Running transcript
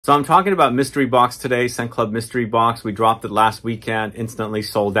So I'm talking about Mystery Box today, ScentClub Mystery Box. We dropped it last weekend, instantly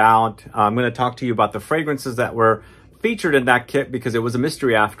sold out. I'm going to talk to you about the fragrances that were featured in that kit because it was a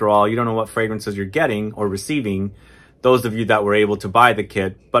mystery after all. You don't know what fragrances you're getting or receiving, those of you that were able to buy the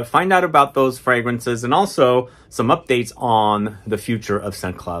kit. But find out about those fragrances and also some updates on the future of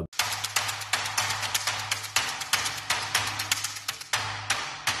ScentClub.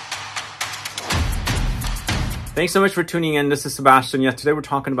 Thanks so much for tuning in. This is Sebastian. Yes, today we're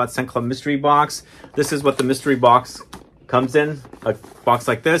talking about ScentClub Mystery Box. This is what the mystery box comes in, a box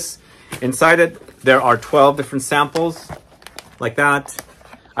like this. Inside it, there are 12 different samples like that.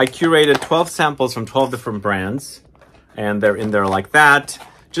 I curated 12 samples from 12 different brands, and they're in there like that.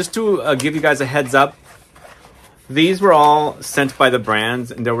 Just to give you guys a heads up, these were all sent by the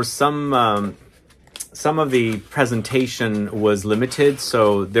brands, and there were some of the presentation was limited,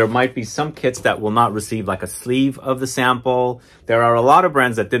 so there might be some kits that will not receive like a sleeve of the sample. There are a lot of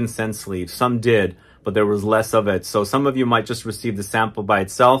brands that didn't send sleeves. Some did, but there was less of it. So some of you might just receive the sample by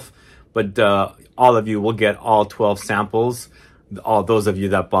itself, but all of you will get all 12 samples, all those of you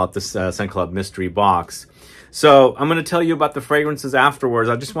that bought this ScentClub Mystery Box. So I'm going to tell you about the fragrances afterwards.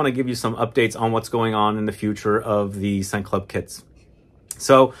 I just want to give you some updates on what's going on in the future of the ScentClub kits.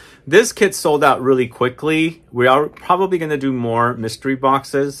 So this kit sold out really quickly. We are probably going to do more mystery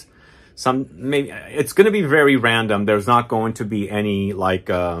boxes. Maybe it's going to be very random. There's not going to be any like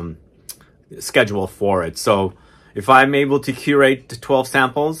schedule for it. So if I'm able to curate 12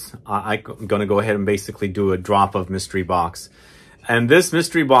 samples, I'm going to go ahead and basically do a drop of mystery box. And this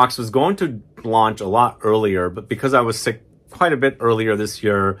mystery box was going to launch a lot earlier, but because I was sick quite a bit earlier this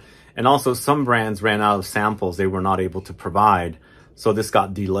year, and also some brands ran out of samples they were not able to provide. So this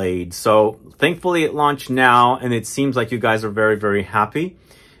got delayed. So thankfully it launched now, and it seems like you guys are very, very happy.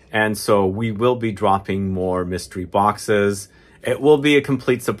 And so we will be dropping more mystery boxes. It will be a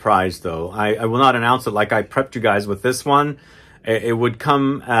complete surprise though. I will not announce it like I prepped you guys with this one. It would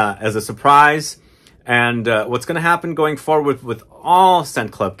come as a surprise. And what's going to happen going forward with all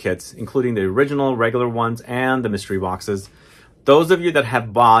ScentClub kits, including the original regular ones and the mystery boxes, those of you that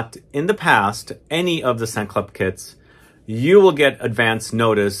have bought in the past any of the ScentClub kits, you will get advance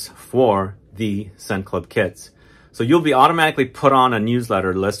notice for the ScentClub kits. So you'll be automatically put on a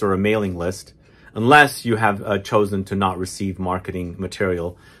newsletter list or a mailing list unless you have chosen to not receive marketing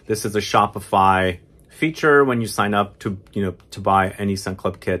material. This is a Shopify feature when you sign up to buy any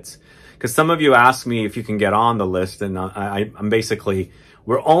ScentClub kits. Because some of you ask me if you can get on the list, and I'm basically,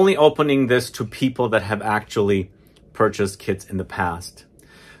 we're only opening this to people that have actually purchased kits in the past.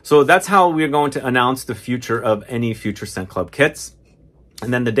 So that's how we're going to announce the future of any future ScentClub kits.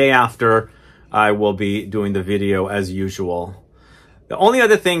 And then the day after, I will be doing the video as usual. The only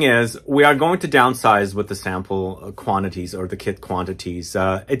other thing is we are going to downsize with the sample quantities or the kit quantities.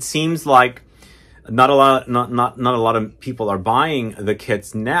 It seems like not a lot of people are buying the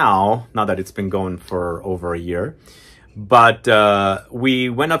kits now that it's been going for over a year. But we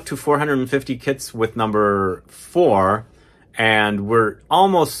went up to 450 kits with number 4. And we're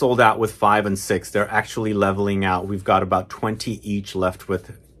almost sold out with 5 and 6. They're actually leveling out. We've got about 20 each left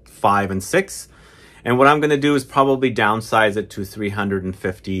with 5 and 6. And what I'm going to do is probably downsize it to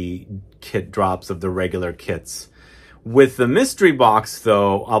 350 kit drops of the regular kits. With the mystery box,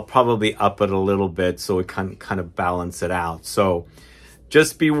 though, I'll probably up it a little bit so it can kind of balance it out. So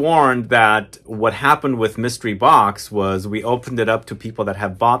just be warned that what happened with mystery box was we opened it up to people that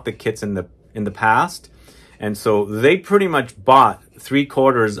have bought the kits in the past. And so they pretty much bought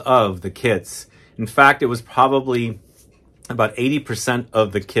 3/4 of the kits. In fact, it was probably about 80%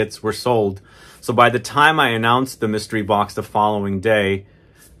 of the kits were sold. So by the time I announced the mystery box the following day,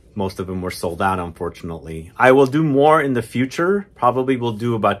 most of them were sold out, unfortunately. I will do more in the future. Probably will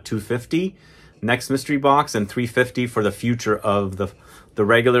do about 250 next mystery box and 350 for the future of the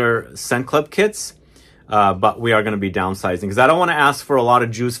regular ScentClub kits. But we are going to be downsizing because I don't want to ask for a lot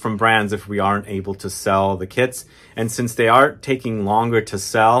of juice from brands if we aren't able to sell the kits. And since they are taking longer to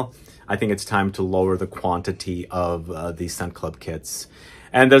sell, I think it's time to lower the quantity of the ScentClub kits.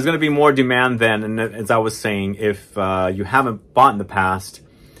 And there's going to be more demand then. And as I was saying, if you haven't bought in the past,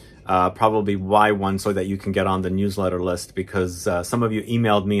 probably buy one so that you can get on the newsletter list, because some of you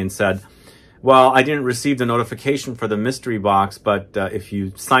emailed me and said, well, I didn't receive the notification for the mystery box, but if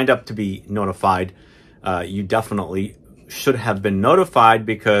you signed up to be notified, you definitely should have been notified,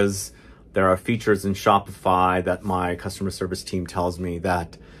 because there are features in Shopify that my customer service team tells me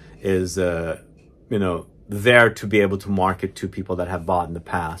that is, there to be able to market to people that have bought in the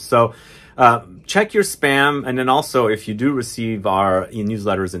past. So check your spam. And then also, if you do receive our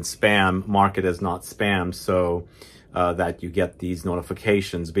newsletters in spam, mark it as not spam. So that you get these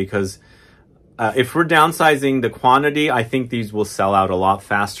notifications, because if we're downsizing the quantity, I think these will sell out a lot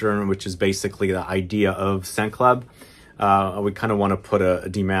faster, which is basically the idea of Scent Club. We kind of want to put a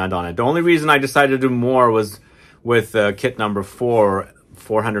demand on it. The only reason I decided to do more was with kit number 4,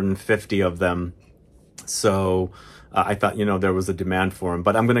 450 of them. So I thought, you know, there was a demand for them,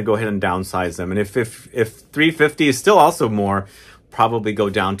 but I'm going to go ahead and downsize them. And if 350 is still also more, probably go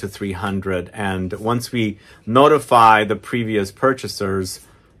down to 300. And once we notify the previous purchasers,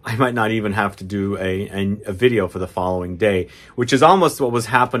 I might not even have to do a video for the following day, which is almost what was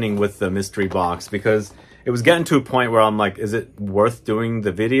happening with the mystery box, because it was getting to a point where I'm like, is it worth doing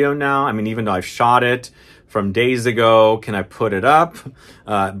the video now? I mean, even though I've shot it from days ago, can I put it up?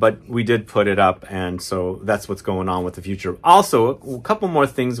 But we did put it up, and so that's what's going on with the future. Also, a couple more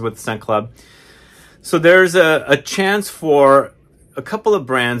things with Scent Club. So there's a chance for a couple of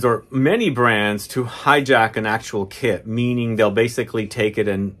brands, or many brands, to hijack an actual kit, meaning they'll basically take it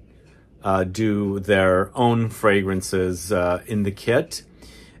and do their own fragrances in the kit.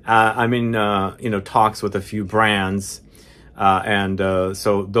 I'm in you know, talks with a few brands, and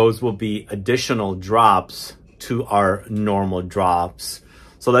so those will be additional drops to our normal drops.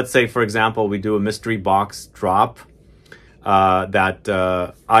 So let's say, for example, we do a mystery box drop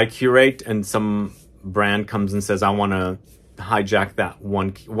that I curate, and some brand comes and says, I want to hijack that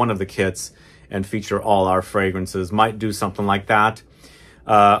one of the kits and feature all our fragrances. Might do something like that.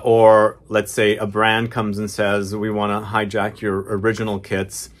 Or let's say a brand comes and says, we want to hijack your original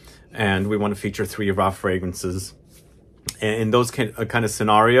kits and we want to feature 3 of our fragrances. And in those kind of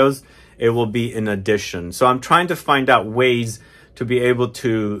scenarios, it will be in addition. So I'm trying to find out ways to be able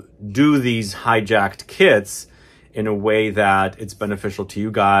to do these hijacked kits in a way that it's beneficial to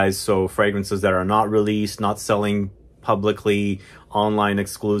you guys. So fragrances that are not released, not selling publicly, online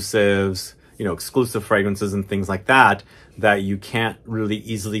exclusives, you know, exclusive fragrances and things like that, that you can't really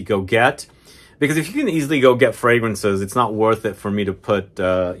easily go get. Because if you can easily go get fragrances, it's not worth it for me to put,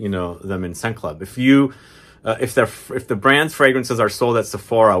 you know, them in Scent Club. If the brand's fragrances are sold at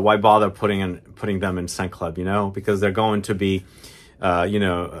Sephora, why bother putting them in Scent Club, you know? Because they're going to be, you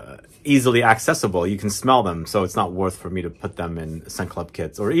know, easily accessible. You can smell them, so it's not worth for me to put them in Scent Club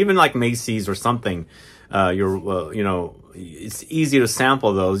kits. Or even like Macy's or something, you know, it's easy to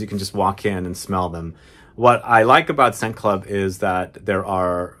sample those. You can just walk in and smell them. What I like about Scent Club is that there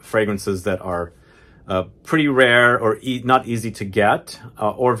are fragrances that are pretty rare or not easy to get,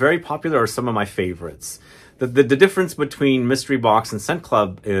 or very popular, or some of my favorites. The difference between Mystery Box and Scent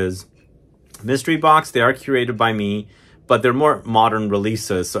Club is Mystery Box, they are curated by me, but they're more modern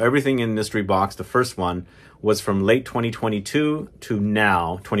releases. So everything in Mystery Box, the first one, was from late 2022 to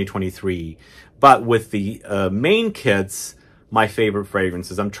now, 2023. But with the main kits, my favorite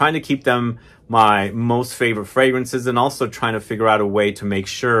fragrances, I'm trying to keep them my most favorite fragrances, and also trying to figure out a way to make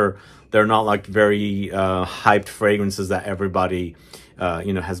sure they're not like very hyped fragrances that everybody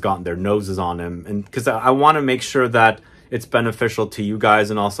you know, has gotten their noses on them. And because I want to make sure that it's beneficial to you guys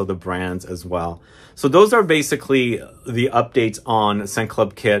and also the brands as well. So those are basically the updates on Scent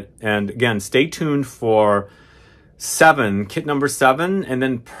Club kit. And again, stay tuned for kit number 7, and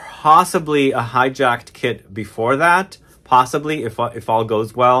then possibly a hijacked kit before that. Possibly, if all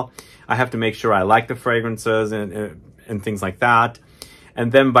goes well. I have to make sure I like the fragrances and things like that.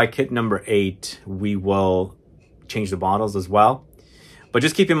 And then by kit number 8, we will change the bottles as well. But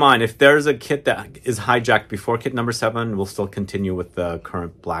just keep in mind, if there's a kit that is hijacked before kit number 7, we'll still continue with the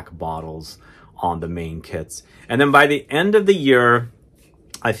current black bottles on the main kits. And then by the end of the year,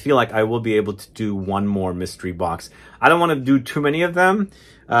 I feel like I will be able to do one more mystery box. I don't want to do too many of them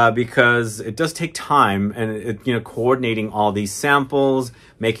because it does take time, and you know, coordinating all these samples,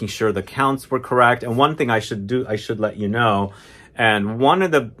 making sure the counts were correct. And one thing I should let you know, and one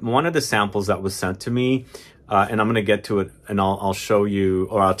of the samples that was sent to me, and I'm going to get to it, and I'll show you,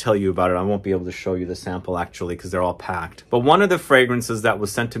 or I'll tell you about it. I won't be able to show you the sample actually because they're all packed. But one of the fragrances that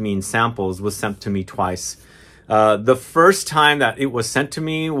was sent to me in samples was sent to me twice. The first time that it was sent to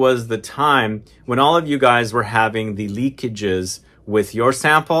me was the time when all of you guys were having the leakages with your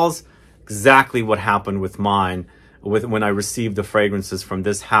samples. Exactly what happened with mine when I received the fragrances from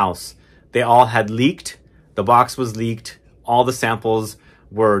this house. They all had leaked. The box was leaked. All the samples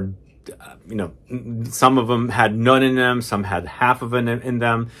were, you know, some of them had none in them, some had half of it in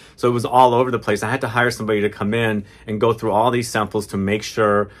them. So it was all over the place. I had to hire somebody to come in and go through all these samples to make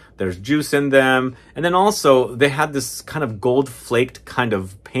sure there's juice in them. And then also they had this kind of gold flaked kind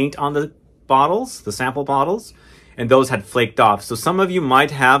of paint on the bottles, the sample bottles, and those had flaked off. So some of you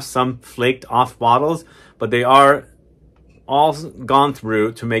might have some flaked off bottles, but they are all gone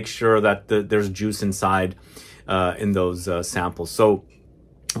through to make sure that there's juice inside. in those samples. So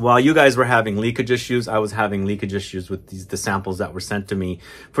while you guys were having leakage issues, I was having leakage issues with the samples that were sent to me.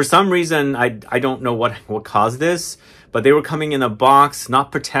 For some reason, I don't know what caused this, but they were coming in a box,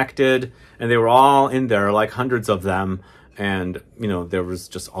 not protected, and they were all in there, like hundreds of them. And, you know, there was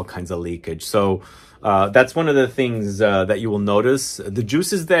just all kinds of leakage. So that's one of the things that you will notice. The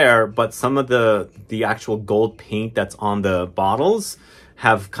juice is there, but some of the actual gold paint that's on the bottles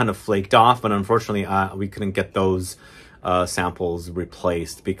have kind of flaked off. And unfortunately, we couldn't get those samples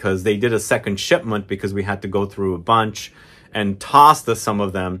replaced because they did a second shipment because we had to go through a bunch and toss some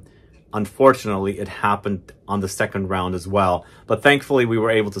of them. Unfortunately, it happened on the second round as well. But thankfully, we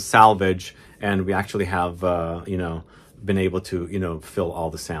were able to salvage, and we actually have, you know, been able to, you know, fill all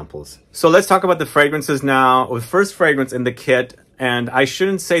the samples. So let's talk about the fragrances now. The first fragrance in the kit, and I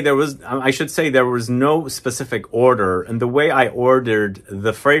should say there was no specific order. And the way I ordered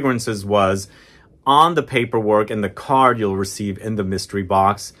the fragrances was on the paperwork and the card you'll receive in the mystery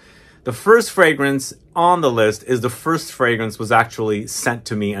box. The first fragrance on the list is the first fragrance was actually sent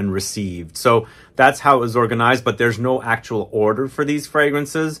to me and received. So that's how it was organized, but there's no actual order for these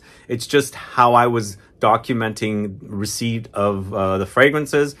fragrances. It's just how I was documenting receipt of the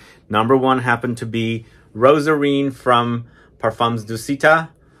fragrances. Number one happened to be Rosarine from Parfums Dusita.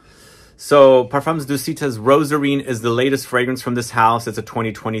 So Parfums Dusita's Rosarine is the latest fragrance from this house. It's a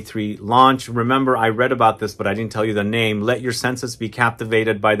 2023 launch. Remember, I read about this, but I didn't tell you the name. Let your senses be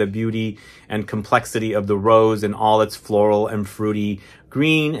captivated by the beauty and complexity of the rose in all its floral and fruity,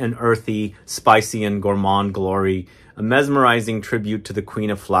 green and earthy, spicy and gourmand glory. A mesmerizing tribute to the Queen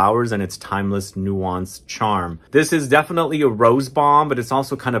of Flowers and its timeless, nuanced charm. This is definitely a rose bomb, but it's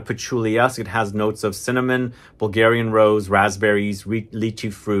also kind of patchouli-esque. It has notes of cinnamon, Bulgarian rose, raspberries,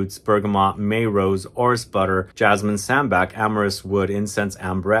 lychee fruits, bergamot, May rose, Orris butter, jasmine, sambac, Amyris wood, incense,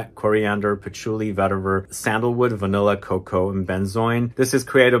 ambrette, coriander, patchouli, vetiver, sandalwood, vanilla, cocoa, and benzoin. This is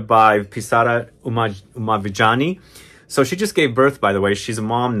created by Pissara Umavijani. So she just gave birth, by the way. She's a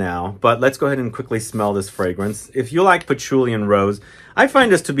mom now. But let's go ahead and quickly smell this fragrance. If you like patchouli and rose, I find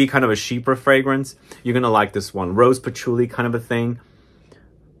this to be kind of a cheaper fragrance. You're going to like this one. Rose patchouli kind of a thing.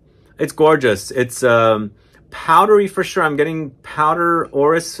 It's gorgeous. It's powdery for sure. I'm getting powder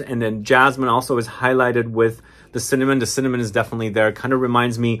Orris, and then jasmine also is highlighted with the cinnamon. The cinnamon is definitely there. Kind of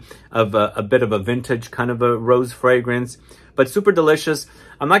reminds me of a bit of a vintage kind of a rose fragrance, but super delicious.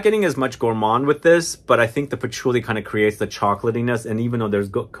 I'm not getting as much gourmand with this, but I think the patchouli kind of creates the chocolatiness, and even though there's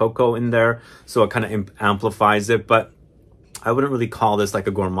cocoa in there, so it kind of amplifies it. But I wouldn't really call this like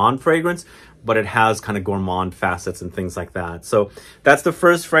a gourmand fragrance, but it has kind of gourmand facets and things like that. So that's the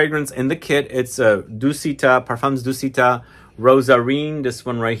first fragrance in the kit. It's Dusita, Parfums Dusita Rosarine, this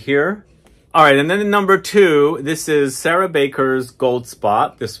one right here. All right, and then number two, this is Sarah Baker's Gold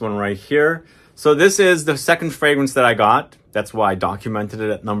Spot, this one right here. So this is the second fragrance that I got. That's why I documented it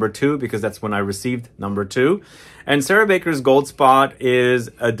at number two, because that's when I received number two. And Sarah Baker's Gold Spot is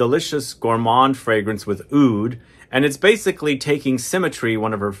a delicious gourmand fragrance with oud. And it's basically taking Symmetry,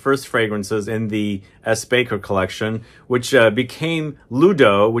 one of her first fragrances in the S. Baker collection, which became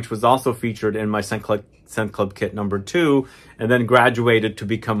Ludo, which was also featured in my Scent Club kit number two, and then graduated to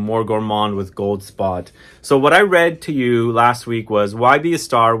become more gourmand with Gold Spot. So what I read to you last week was, why be a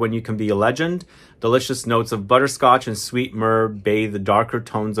star when you can be a legend? Delicious notes of butterscotch and sweet myrrh bathe the darker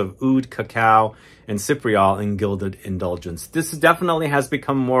tones of oud, cacao, and Cypriol in gilded indulgence. This definitely has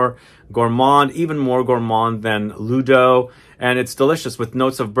become more gourmand, even more gourmand than Ludo, and it's delicious with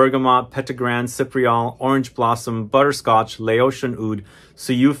notes of bergamot, Petitgrain, Cypriol, orange blossom, butterscotch, Laotian oud,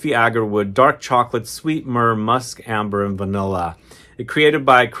 Suyufi agarwood, dark chocolate, sweet myrrh, musk, amber, and vanilla. It's created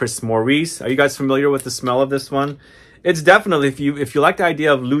by Chris Maurice. Are you guys familiar with the smell of this one? It's definitely, if you like the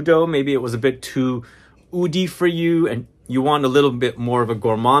idea of Ludo, maybe it was a bit too oudy for you and you want a little bit more of a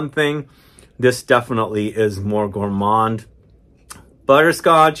gourmand thing, this definitely is more gourmand.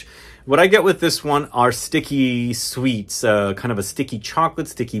 Butterscotch. What I get with this one are sticky sweets, kind of a sticky chocolate,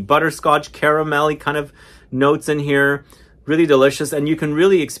 sticky butterscotch, caramelly kind of notes in here. Really delicious, and you can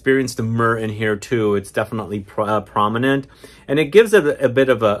really experience the myrrh in here too. It's definitely prominent, and it gives it a bit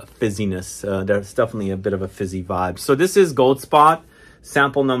of a fizziness. There's definitely a bit of a fizzy vibe. So this is Gold Spot,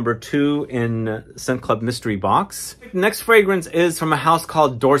 sample number 2 in Scent Club Mystery Box. Next fragrance is from a house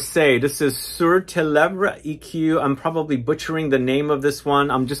called D'Orsay. This is SUR TES LÉVRES E.Q. I'm probably butchering the name of this one.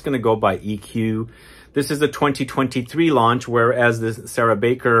 I'm just going to go by EQ. This is a 2023 launch, whereas the Sarah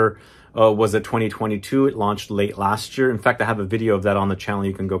Baker was a 2022. It launched late last year. In fact, I have a video of that on the channel.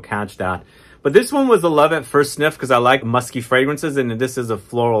 You can go catch that. But this one was a love at first sniff because I like musky fragrances, and this is a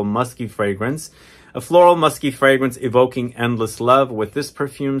floral musky fragrance. A floral musky fragrance evoking endless love. With this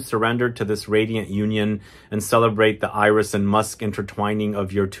perfume, surrender to this radiant union and celebrate the iris and musk intertwining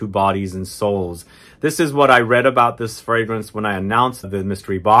of your two bodies and souls. This is what I read about this fragrance when I announced the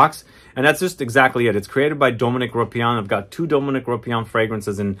mystery box. And that's just exactly it. It's created by Dominique Ropian. I've got 2 Dominique Ropian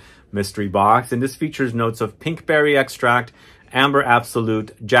fragrances in mystery box. And this features notes of pinkberry extract, Amber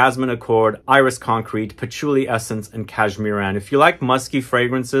Absolute, Jasmine Accord, Iris Concrete, Patchouli Essence, and Cashmeran. If you like musky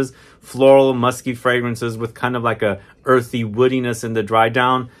fragrances, floral musky fragrances with kind of like a earthy woodiness in the dry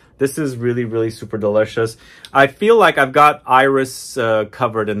down, this is really, really super delicious. I feel like I've got Iris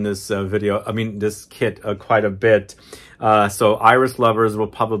covered in this this kit quite a bit. So Iris lovers will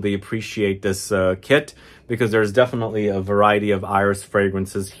probably appreciate this kit because there's definitely a variety of Iris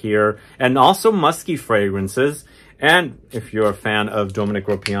fragrances here and also musky fragrances. And if you're a fan of Dominique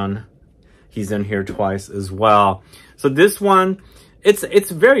Ropian, he's in here twice as well. So this one, it's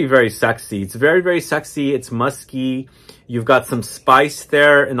very, very sexy. It's very, very sexy. It's musky. You've got some spice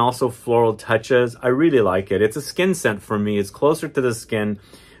there and also floral touches. I really like it. It's a skin scent for me. It's closer to the skin,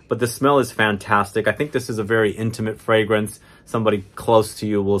 but the smell is fantastic. I think this is a very intimate fragrance. Somebody close to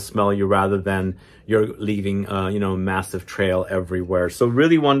you will smell you rather than you're leaving, a massive trail everywhere. So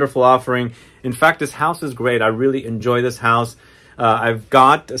really wonderful offering. In fact, this house is great. I really enjoy this house. I've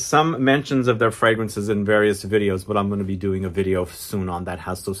got some mentions of their fragrances in various videos, but I'm going to be doing a video soon on that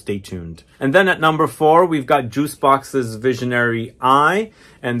house, so stay tuned. And then at number 4, we've got Juicebox's Visionary Eye.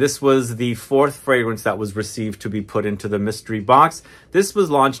 And this was the 4th fragrance that was received to be put into the mystery box. This was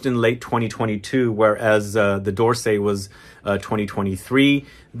launched in late 2022, whereas the D'Orsay was 2023.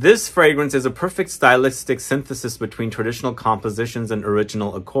 This fragrance is a perfect stylistic synthesis between traditional compositions and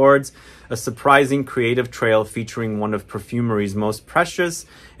original accords, a surprising creative trail featuring one of perfumery's most precious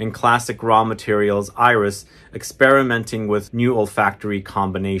and classic raw materials, Iris, experimenting with new olfactory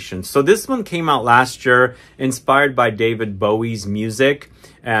combinations. So this one came out last year, inspired by David Bowie's music,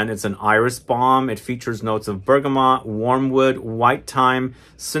 and it's an Iris bomb. It features notes of bergamot, wormwood, white thyme,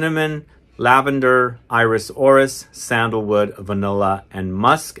 cinnamon, lavender, iris orris, sandalwood, vanilla, and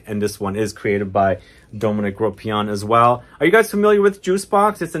musk. And this one is created by Dominique Ropian as well. Are you guys familiar with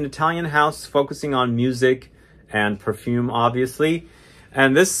Juicebox? It's an Italian house focusing on music and perfume, obviously.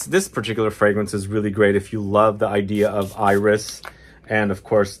 And this particular fragrance is really great if you love the idea of iris and, of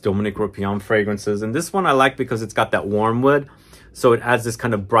course, Dominique Ropian fragrances. And this one I like because it's got that wormwood. So it adds this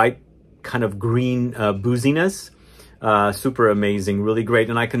kind of bright, kind of green booziness. Super amazing, really great.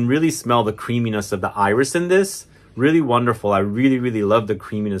 And I can really smell the creaminess of the iris in this. Really wonderful. I really, really love the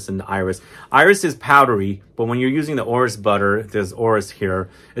creaminess in the iris. Iris is powdery, but when you're using the Orris butter, there's Orris here,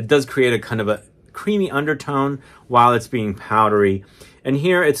 it does create a kind of a creamy undertone while it's being powdery. And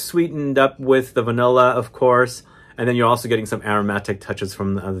here it's sweetened up with the vanilla, of course. And then you're also getting some aromatic touches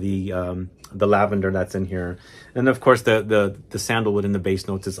from the lavender that's in here. And of course, the sandalwood in the base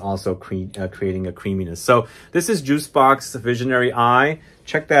notes is also creating a creaminess. So this is Juicebox Visionary Eye.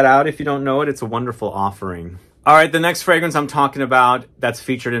 Check that out if you don't know it. It's a wonderful offering. All right, the next fragrance I'm talking about that's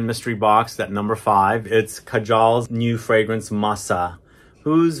featured in Mystery Box, that number 5, it's Kajal's new fragrance, Masa.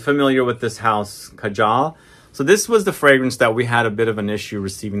 Who's familiar with this house, Kajal? So this was the fragrance that we had a bit of an issue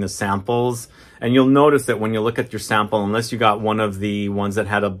receiving the samples. And you'll notice that when you look at your sample, unless you got one of the ones that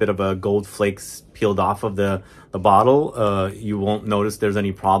had a bit of a gold flakes peeled off of the bottle, you won't notice there's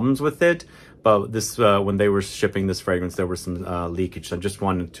any problems with it. But this, when they were shipping this fragrance, there was some leakage. So I just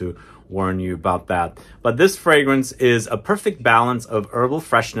wanted to warn you about that. But this fragrance is a perfect balance of herbal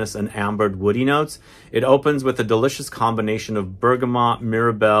freshness and ambered woody notes. It opens with a delicious combination of bergamot,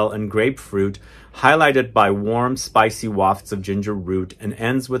 mirabelle, and grapefruit, highlighted by warm, spicy wafts of ginger root, and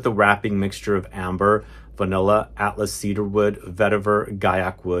ends with a wrapping mixture of amber, vanilla, Atlas cedarwood, vetiver,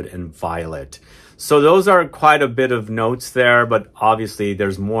 gaiac wood, and violet. So those are quite a bit of notes there, but obviously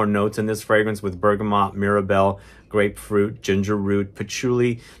there's more notes in this fragrance with bergamot, mirabelle, grapefruit, ginger root,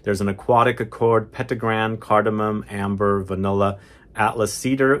 patchouli. There's an aquatic accord, petitgrain, cardamom, amber, vanilla, Atlas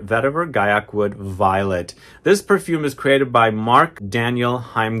cedar, vetiver, gaiac wood, violet. This perfume is created by Mark Daniel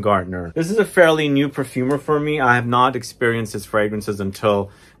Heimgartner. This is a fairly new perfumer for me. I have not experienced his fragrances until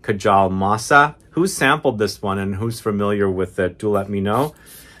Kajal Masa. Who's sampled this one and who's familiar with it? Do let me know.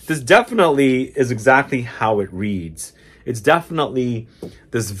 This definitely is exactly how it reads. It's definitely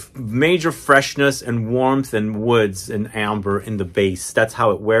this major freshness and warmth and woods and amber in the base. That's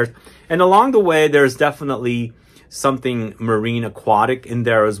how it wears. And along the way, there's definitely something marine aquatic in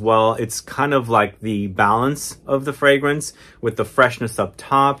there as well. It's kind of like the balance of the fragrance with the freshness up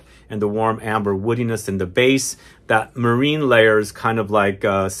top and the warm amber woodiness in the base. That marine layer is kind of like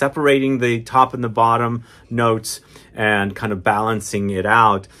separating the top and the bottom notes and kind of balancing it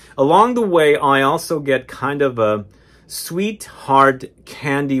out. Along the way, I also get kind of a sweet, hard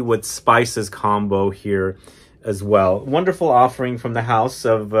candy with spices combo here as well. Wonderful offering from the house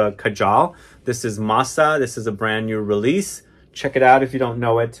of Kajal. This is Masa. This is a brand new release. Check it out if you don't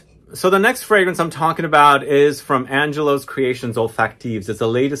know it. So the next fragrance I'm talking about is from Angelo's Creations Olfactives. It's the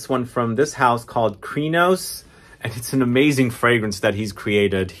latest one from this house called Krinos, and it's an amazing fragrance that he's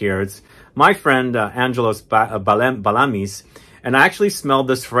created here. It's my friend Angelos Balamis, and I actually smelled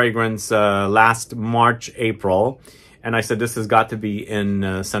this fragrance last March, April, and I said this has got to be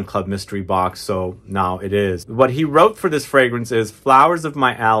in Scent Club Mystery Box, so now it is. What he wrote for this fragrance is flowers of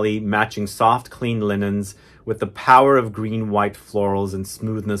my alley matching soft, clean linens with the power of green, white florals and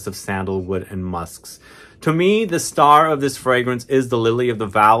smoothness of sandalwood and musks. To me, the star of this fragrance is the Lily of the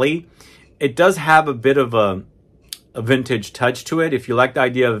Valley. It does have a bit of a vintage touch to it. If you like the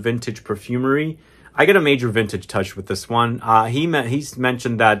idea of vintage perfumery, I get a major vintage touch with this one. He's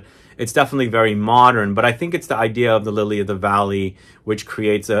mentioned that it's definitely very modern, but I think it's the idea of the Lily of the Valley which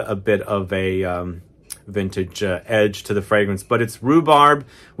creates a bit of a vintage edge to the fragrance. But it's rhubarb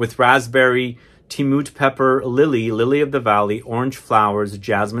with raspberry, timut pepper, lily of the valley, orange flowers,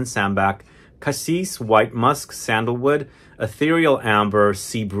 jasmine, sambac, cassis, white musk, sandalwood, ethereal amber,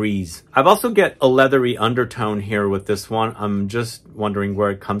 sea breeze. I've also get a leathery undertone here with this one. I'm just wondering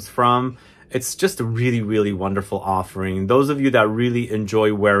where it comes from. It's just a really, really wonderful offering. Those of you that really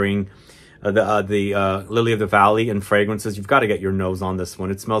enjoy wearing the Lily of the Valley and fragrances, you've got to get your nose on this one.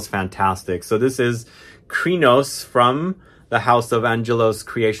 It smells fantastic. So this is Krinos from the house of Angelo's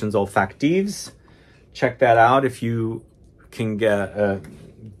Creations Olfactives. Check that out if you can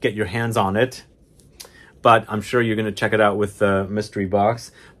get your hands on it. But I'm sure you're going to check it out with the mystery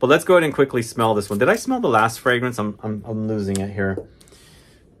box. But let's go ahead and quickly smell this one. Did I smell the last fragrance? I'm losing it here.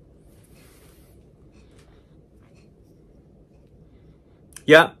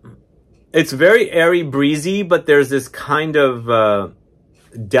 Yeah, it's very airy, breezy, but there's this kind of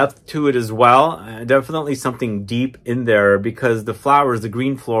depth to it as well. Definitely something deep in there because the flowers, the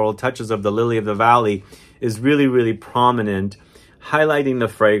green floral touches of the Lily of the Valley is really, really prominent, highlighting the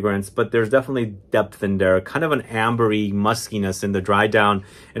fragrance, but there's definitely depth in there, kind of an ambery muskiness in the dry down.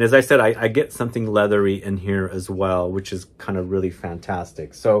 And as I said, I get something leathery in here as well, which is kind of really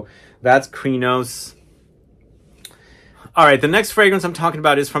fantastic. So that's Krinos. All right, the next fragrance I'm talking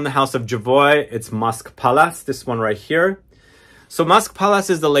about is from the house of Javoy. It's Musk Palace, this one right here. So Musk Palace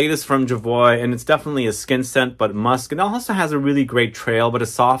is the latest from Javoy, and it's definitely a skin scent, but musk. It also has a really great trail, but a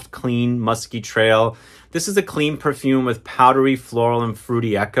soft, clean, musky trail. This is a clean perfume with powdery, floral, and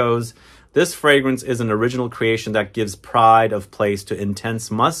fruity echoes. This fragrance is an original creation that gives pride of place to intense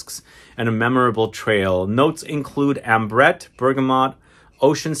musks and a memorable trail. Notes include ambrette, bergamot,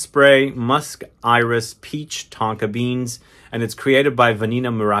 ocean spray, musk, iris, peach, tonka beans, and it's created by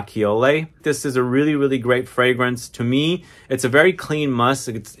Vanina Mirachiole. This is a really, really great fragrance. To me, it's a very clean musk.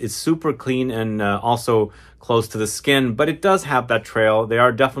 It's super clean and also close to the skin, but it does have that trail. They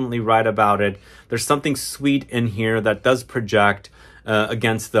are definitely right about it. There's something sweet in here that does project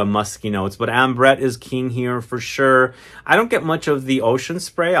against the musky notes, but ambrette is king here for sure. I don't get much of the ocean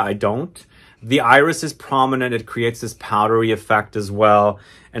spray. I don't. The iris is prominent. It creates this powdery effect as well.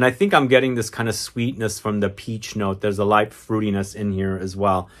 And I think I'm getting this kind of sweetness from the peach note. There's a light fruitiness in here as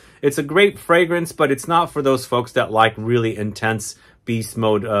well. It's a great fragrance, but it's not for those folks that like really intense beast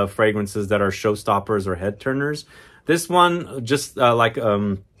mode fragrances that are showstoppers or head turners. This one, just like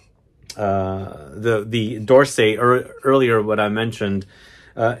the D'Orsay earlier, what I mentioned,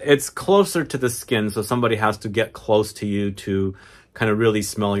 it's closer to the skin. So somebody has to get close to you to kind of really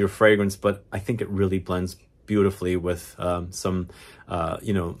smell your fragrance, but I think it really blends beautifully with some,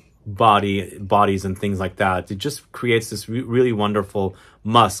 you know, bodies and things like that. It just creates this really wonderful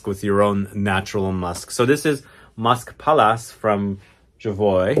musk with your own natural musk. So this is Musk Palace from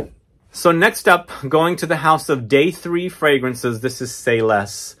Javoy. So next up, going to the house of Day 3 fragrances, this is Say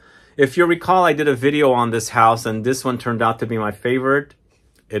Less. If you recall, I did a video on this house, and this one turned out to be my favorite.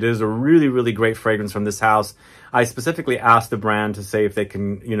 It is a really, really great fragrance from this house. I specifically asked the brand to say if they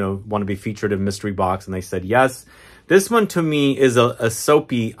can, you know, want to be featured in Mystery Box, and they said yes. This one to me is a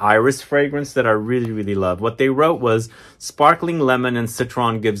soapy iris fragrance that I really, really love. What they wrote was, sparkling lemon and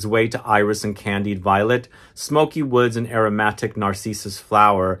citron gives way to iris and candied violet, smoky woods and aromatic narcissus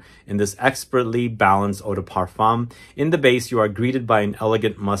flower in this expertly balanced eau de parfum. In the base, you are greeted by an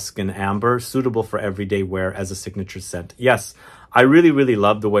elegant musk and amber, suitable for everyday wear as a signature scent. Yes, I really, really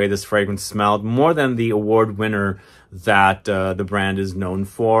love the way this fragrance smelled, more than the award winner that the brand is known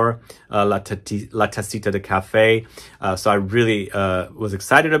for, La Tacita de Café. So I really was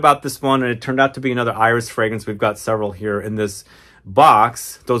excited about this one, and it turned out to be another iris fragrance. We've got several here in this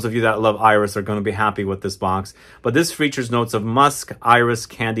box. Those of you that love iris are going to be happy with this box. But this features notes of musk, iris,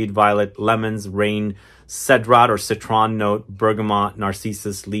 candied violet, lemons, rain, cedrat or citron note, bergamot,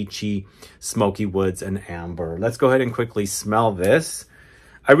 narcissus, lychee, smoky woods, and amber. Let's go ahead and quickly smell this.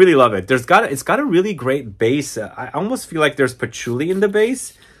 I really love it. It's got a really great base. I almost feel like there's patchouli in the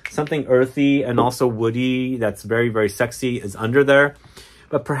base. Something earthy and also woody that's very, very sexy is under there.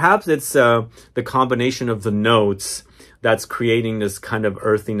 But perhaps it's the combination of the notes that's creating this kind of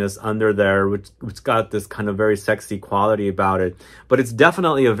earthiness under there, which got this kind of very sexy quality about it. But it's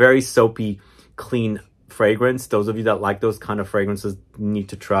definitely a very soapy, clean fragrance. Those of you that like those kind of fragrances need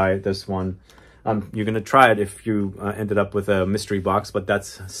to try this one. You're going to try it if you ended up with a mystery box, but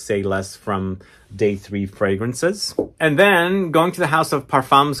that's say less from day 3 fragrances. And then going to the house of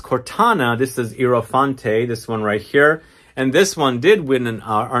Parfums Cortana, this is Hierophante, this one right here. And this one did win an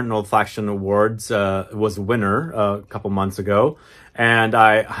Art and Olfaction Awards, was a winner a couple months ago. And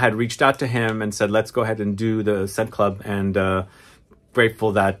I had reached out to him and said, let's go ahead and do the Scent Club, and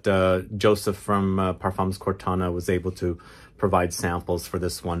grateful that Joseph from Parfums Cortana was able to provide samples for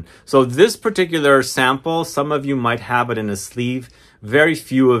this one. So this particular sample, some of you might have it in a sleeve. Very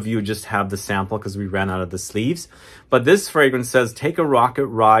few of you just have the sample because we ran out of the sleeves. But this fragrance says, take a rocket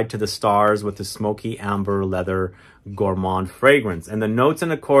ride to the stars with the smoky amber leather gourmand fragrance. And the notes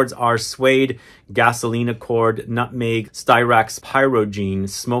and accords are suede, gasoline accord, nutmeg, styrax pyrogene,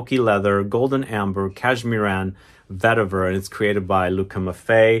 smoky leather, golden amber, cashmeran, vetiver, and it's created by Luca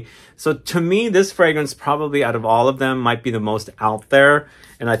Maffei. So to me, this fragrance probably out of all of them might be the most out there.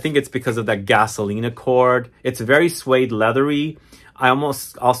 And I think it's because of that gasoline accord. It's very suede leathery. I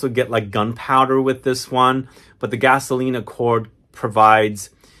almost also get like gunpowder with this one, but the gasoline accord provides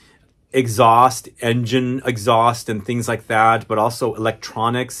exhaust, engine exhaust and things like that, but also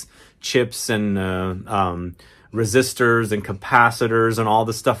electronics, chips and resistors and capacitors and all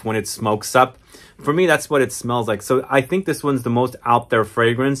the stuff when it smokes up. For me, that's what it smells like. So I think this one's the most out there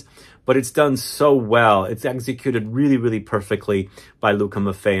fragrance, but it's done so well. It's executed really, really perfectly by Luca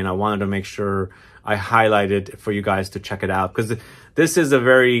Maffei, and I wanted to make sure I highlighted for you guys to check it out, because this is a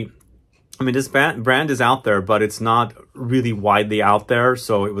very, I mean, this brand is out there, but it's not really widely out there.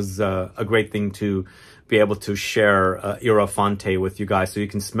 So it was a great thing to be able to share Hierophante with you guys so you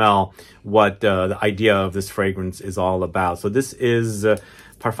can smell what the idea of this fragrance is all about. So this is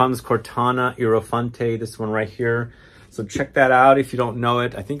Parfums Cortana Hierophante, this one right here. So check that out if you don't know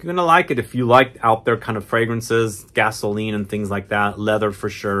it. I think you're going to like it if you like out there kind of fragrances, gasoline and things like that. Leather for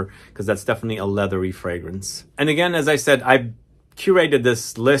sure, because that's definitely a leathery fragrance. And again, as I said, I curated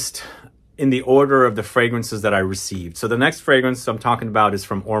this list in the order of the fragrances that I received. So the next fragrance I'm talking about is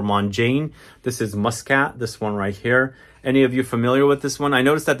from Umavijani. This is Muscat, this one right here. Any of you familiar with this one? I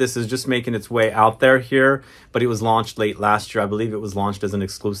noticed that this is just making its way out there here, but it was launched late last year. I believe it was launched as an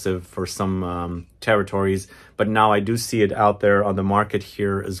exclusive for some territories, but now I do see it out there on the market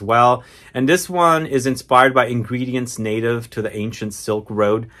here as well. And this one is inspired by ingredients native to the ancient Silk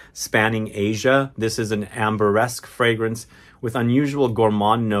Road spanning Asia. This is an amberesque fragrance with unusual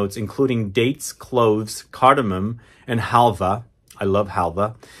gourmand notes, including dates, cloves, cardamom, and halva. I love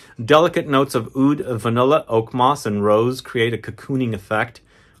halva. Delicate notes of oud, vanilla, oak moss, and rose create a cocooning effect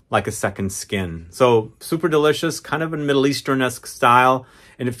like a second skin. So super delicious, kind of a Middle Eastern-esque style,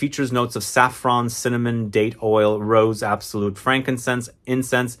 and it features notes of saffron, cinnamon, date oil, rose, absolute, frankincense,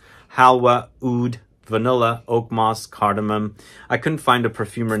 incense, halwa, oud, vanilla, oak moss, cardamom. I couldn't find a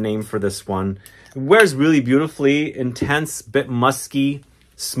perfumer name for this one. It wears really beautifully, intense, bit musky,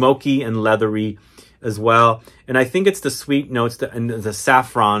 smoky, and leathery as well. And I think it's the sweet notes that, and the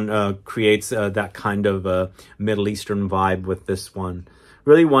saffron creates that kind of Middle Eastern vibe with this one.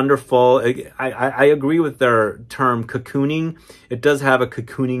 Really wonderful. I agree with their term cocooning. It does have a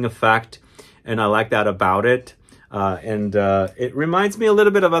cocooning effect, and I like that about it. It reminds me a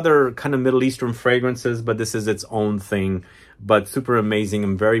little bit of other kind of Middle Eastern fragrances, but this is its own thing. But super amazing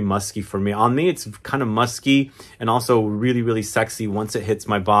and very musky for me. On me, it's kind of musky and also really, really sexy once it hits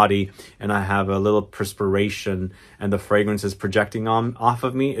my body and I have a little perspiration and the fragrance is projecting off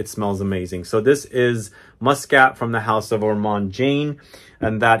of me. It smells amazing. So this is Muscat from the house of Umavijani,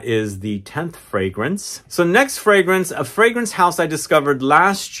 and that is the 10th fragrance. So next fragrance, a fragrance house I discovered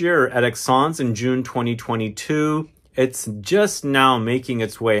last year at Essence in June 2022. It's just now making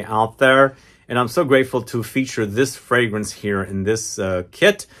its way out there. And I'm so grateful to feature this fragrance here in this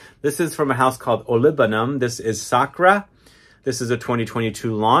kit. This is from a house called Olibanum. This is Sacra. This is a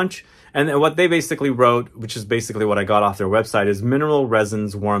 2022 launch. And what they basically wrote, which is basically what I got off their website, is mineral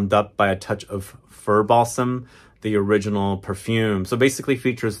resins warmed up by a touch of fir balsam, the original perfume. So basically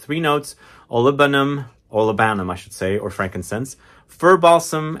features 3 notes: olibanum, I should say, or frankincense, fir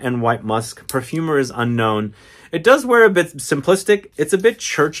balsam, and white musk. Perfumer is unknown. It does wear a bit simplistic. It's a bit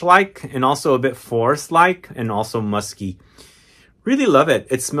church-like and also a bit forest-like and also musky. Really love it.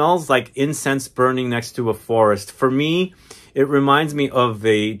 It smells like incense burning next to a forest. For me, it reminds me of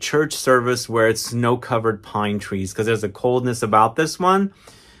a church service where it's snow-covered pine trees, because there's a coldness about this one.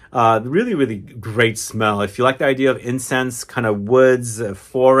 Really, really great smell. If you like the idea of incense, kind of woods,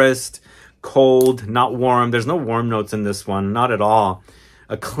 forest, cold, not warm. There's no warm notes in this one, not at all.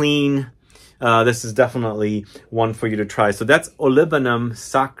 A clean. This is definitely one for you to try. So that's Olibanum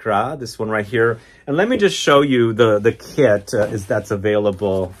Sacra, this one right here. And let me just show you the kit that's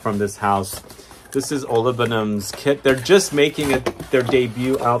available from this house. This is Olibanum's kit. They're just making their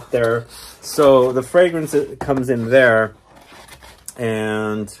debut out there. So the fragrance comes in there.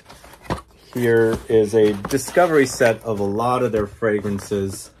 And here is a discovery set of a lot of their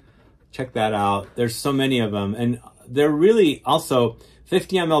fragrances. Check that out. There's so many of them. And they're really also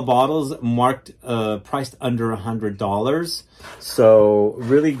 50 ml bottles marked, priced under $100. So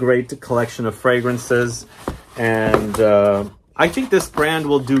really great collection of fragrances. And I think this brand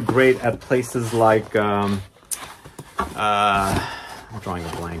will do great at places like, I'm drawing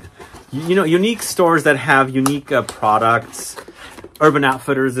a blank. You know, unique stores that have unique products. Urban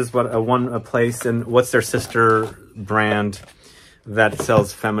Outfitters is what one place, and what's their sister brand that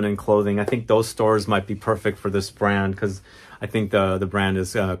sells feminine clothing? I think those stores might be perfect for this brand, because I think the brand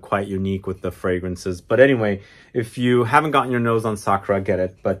is quite unique with the fragrances. But anyway, if you haven't gotten your nose on Sacra, get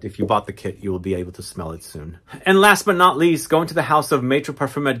it. But if you bought the kit, you will be able to smell it soon. And last but not least, going to the house of Maître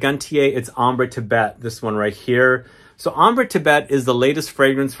Parfumeur Gantier, it's Ambre Tibet, this one right here. So Ambre Tibet is the latest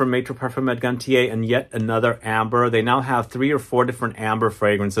fragrance from Maître Parfumeur Gantier, and yet another amber. They now have 3 or 4 different amber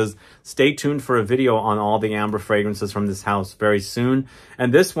fragrances. Stay tuned for a video on all the amber fragrances from this house very soon.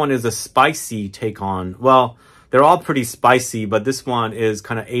 And this one is a spicy take on, well, they're all pretty spicy, but this one is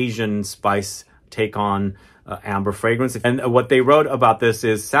kind of Asian spice take on amber fragrance. And what they wrote about this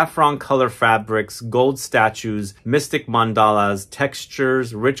is saffron color fabrics, gold statues, mystic mandalas,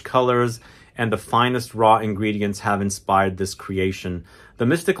 textures, rich colors, and the finest raw ingredients have inspired this creation. The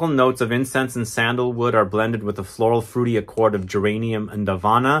mystical notes of incense and sandalwood are blended with a floral fruity accord of geranium and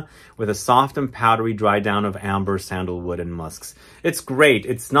davana, with a soft and powdery dry down of amber, sandalwood, and musks. It's great.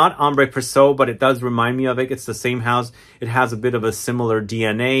 It's not Ambre Perso, but it does remind me of it. It's the same house. It has a bit of a similar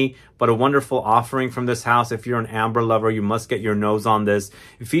DNA, but a wonderful offering from this house. If you're an amber lover, you must get your nose on this.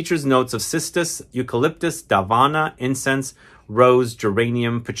 It features notes of cistus, eucalyptus, davana, incense, rose,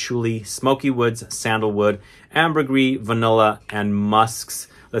 geranium, patchouli, smoky woods, sandalwood, ambergris, vanilla, and musks.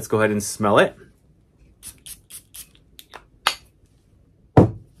 Let's go ahead and smell it.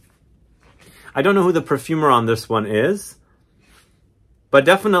 I don't know who the perfumer on this one is, but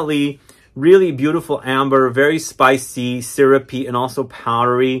definitely really beautiful amber, very spicy, syrupy, and also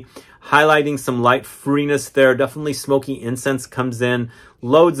powdery, highlighting some light fruitiness there. Definitely smoky incense comes in,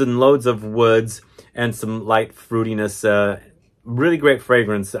 loads and loads of woods, and some light fruitiness. Really great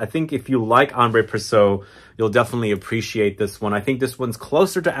fragrance. I think if you like Ambre Perso, you'll definitely appreciate this one. I think this one's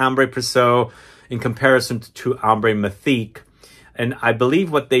closer to Ambre Perso in comparison to Ambre Mythique. And I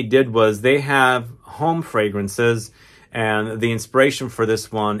believe what they did was they have home fragrances, and the inspiration for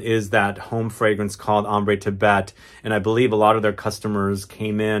this one is that home fragrance called Ambre Tibet. And I believe a lot of their customers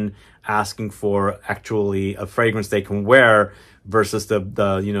came in asking for actually a fragrance they can wear versus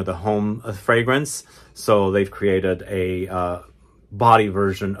the home fragrance. So they've created a body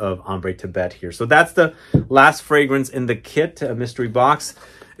version of Ambre Tibet here. So that's the last fragrance in the kit, mystery box.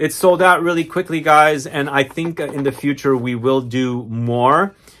 It sold out really quickly, guys, and I think in the future we will do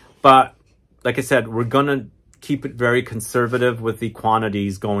more. But like I said, we're gonna keep it very conservative with the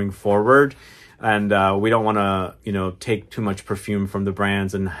quantities going forward. And we don't want to, take too much perfume from the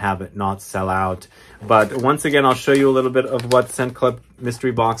brands and have it not sell out. But once again, I'll show you a little bit of what Scent Club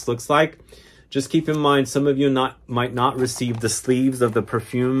Mystery Box looks like. Just keep in mind, some of you might not receive the sleeves of the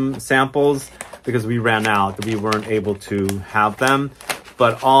perfume samples because we ran out. We weren't able to have them.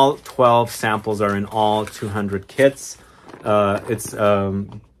 But all 12 samples are in all 200 kits. It's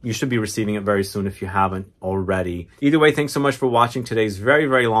you should be receiving it very soon if you haven't already. Either way, thanks so much for watching today's very,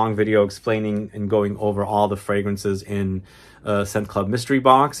 very long video explaining and going over all the fragrances in Scent Club Mystery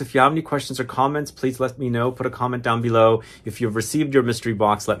Box. If you have any questions or comments, please let me know. Put a comment down below. If you've received your mystery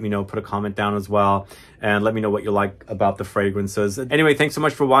box, let me know. Put a comment down as well. And let me know what you like about the fragrances. Anyway, thanks so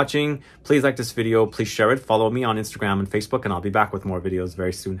much for watching. Please like this video. Please share it. Follow me on Instagram and Facebook, and I'll be back with more videos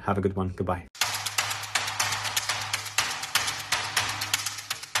very soon. Have a good one. Goodbye.